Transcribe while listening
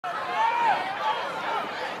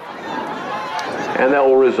and that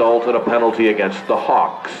will result in a penalty against the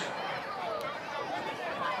Hawks.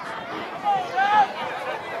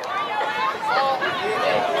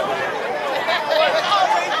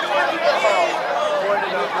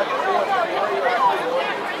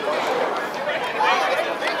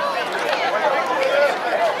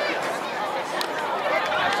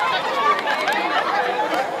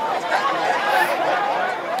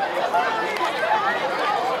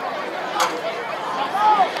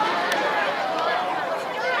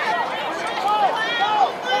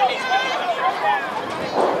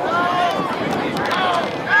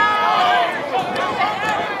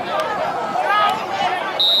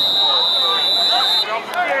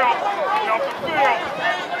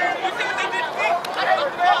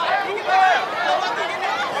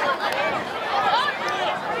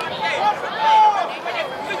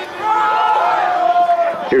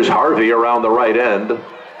 Here's Harvey around the right end.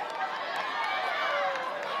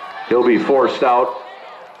 He'll be forced out,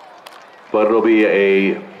 but it'll be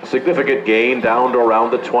a significant gain down to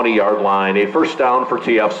around the 20-yard line. A first down for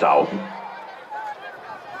TF South.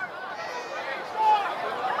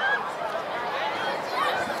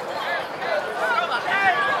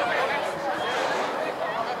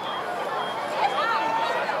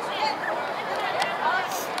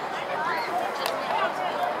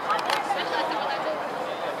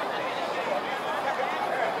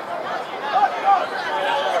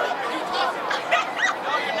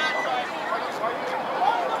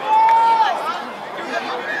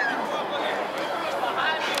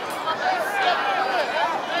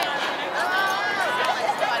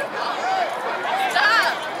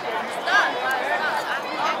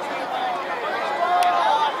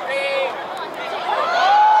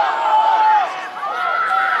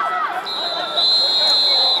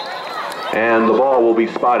 And the ball will be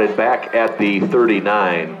spotted back at the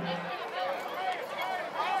 39.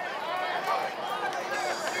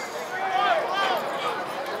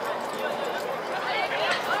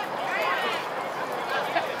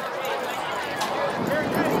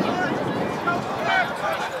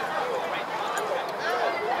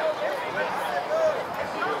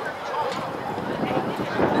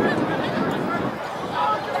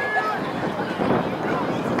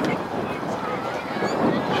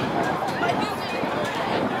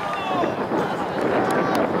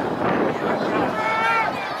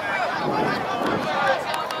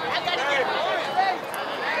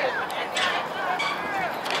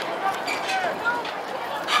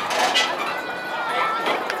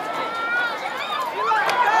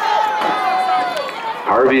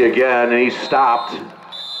 Harvey again, and he's stopped.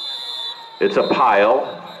 It's a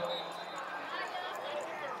pile.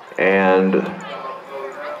 And the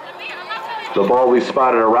ball will be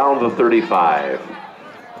spotted around the 35.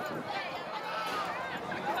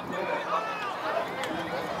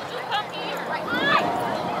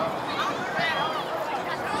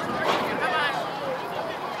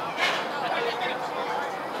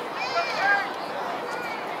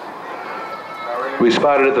 We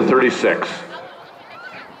spotted at the 36.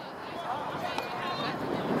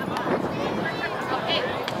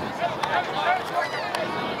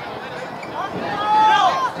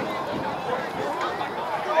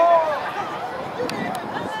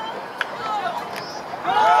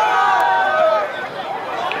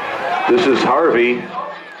 This is Harvey.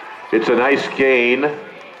 It's a nice gain.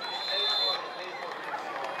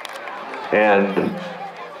 And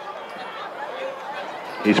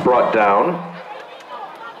he's brought down.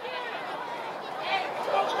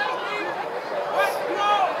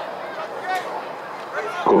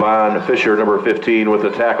 Kovan Fisher, number 15, with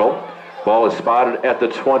the tackle. Ball is spotted at the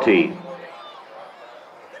 20.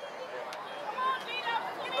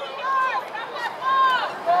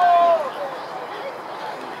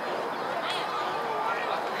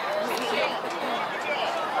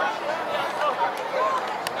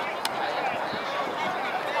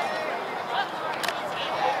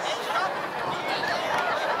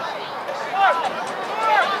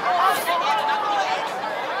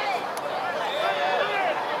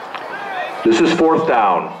 This is fourth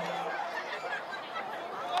down.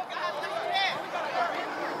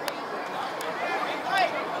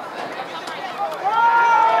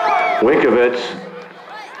 Winkovich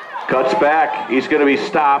cuts back. He's going to be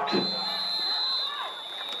stopped.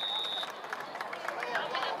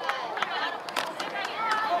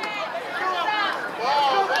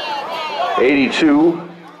 '82,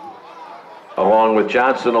 along with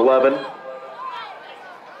Johnson, 11.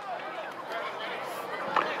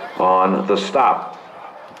 On the stop.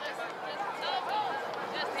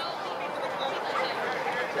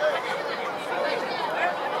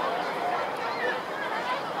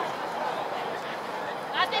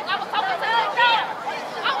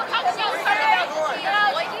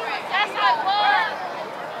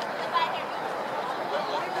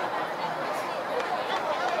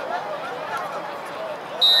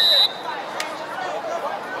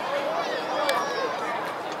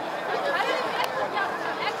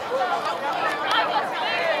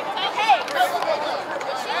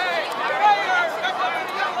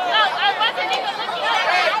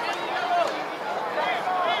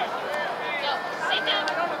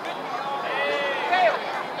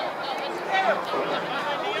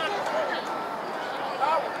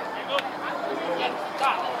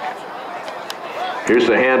 Here's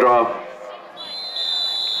the handoff.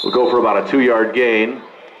 We'll go for about a 2-yard gain.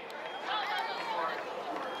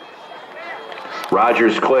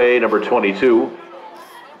 Rogers Clay, number 22.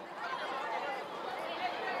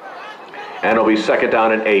 And it'll be 2nd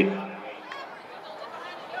down and 8.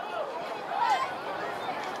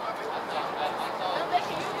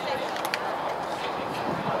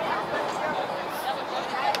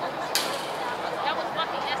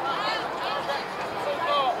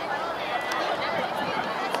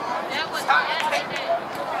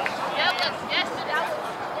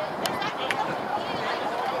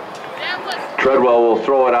 Treadwell will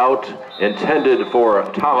throw it out, intended for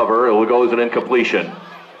Tolliver. It will go as an incompletion.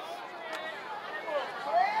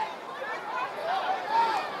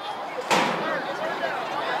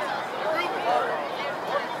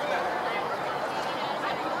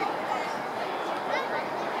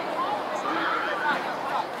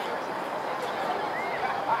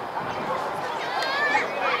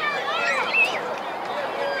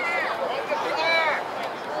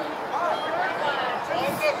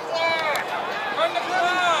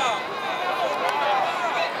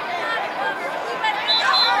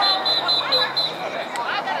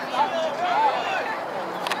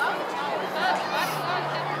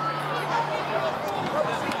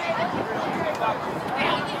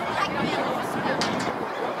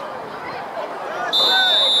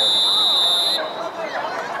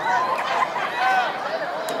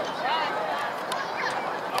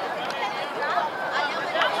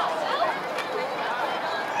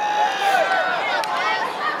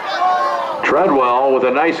 Treadwell with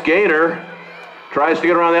a nice gainer. Tries to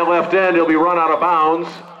get around that left end. He'll be run out of bounds.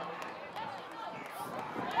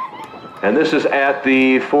 And this is at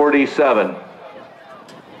the 47.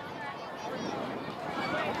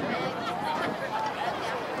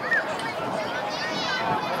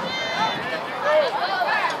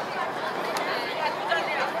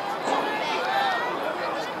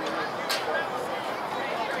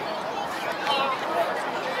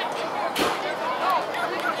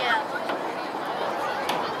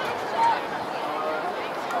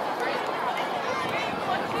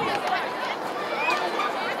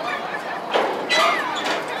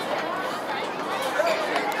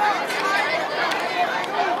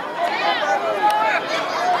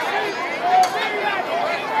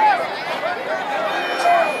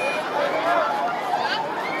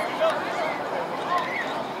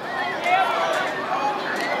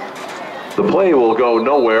 The play will go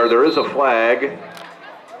nowhere. There is a flag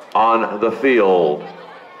on the field.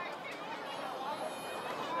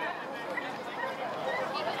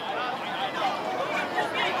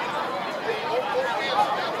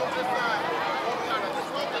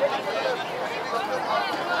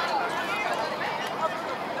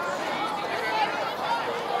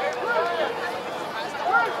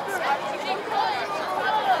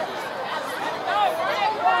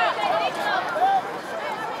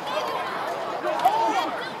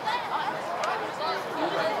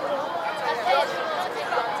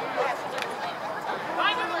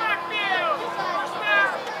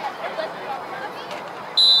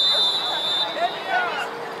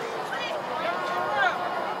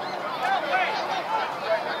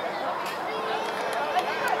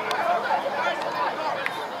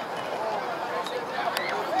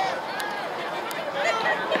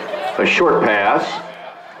 A short pass.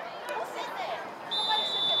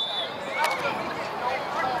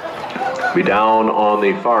 Be down on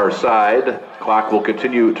the far side. Clock will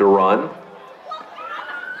continue to run.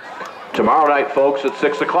 Tomorrow night, folks, at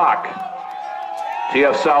 6 o'clock,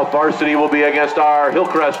 TF South varsity will be against our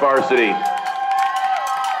Hillcrest varsity.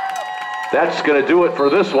 That's going to do it for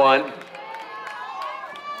this one.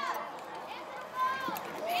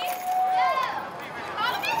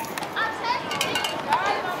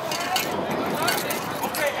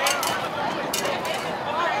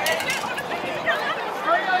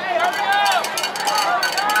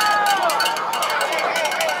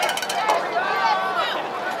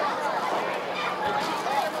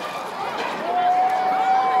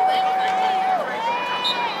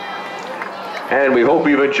 And we hope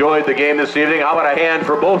you've enjoyed the game this evening. How about a hand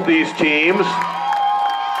for both these teams?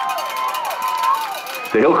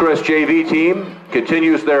 The Hillcrest JV team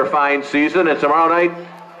continues their fine season, and tomorrow night,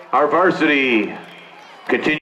 our varsity continues.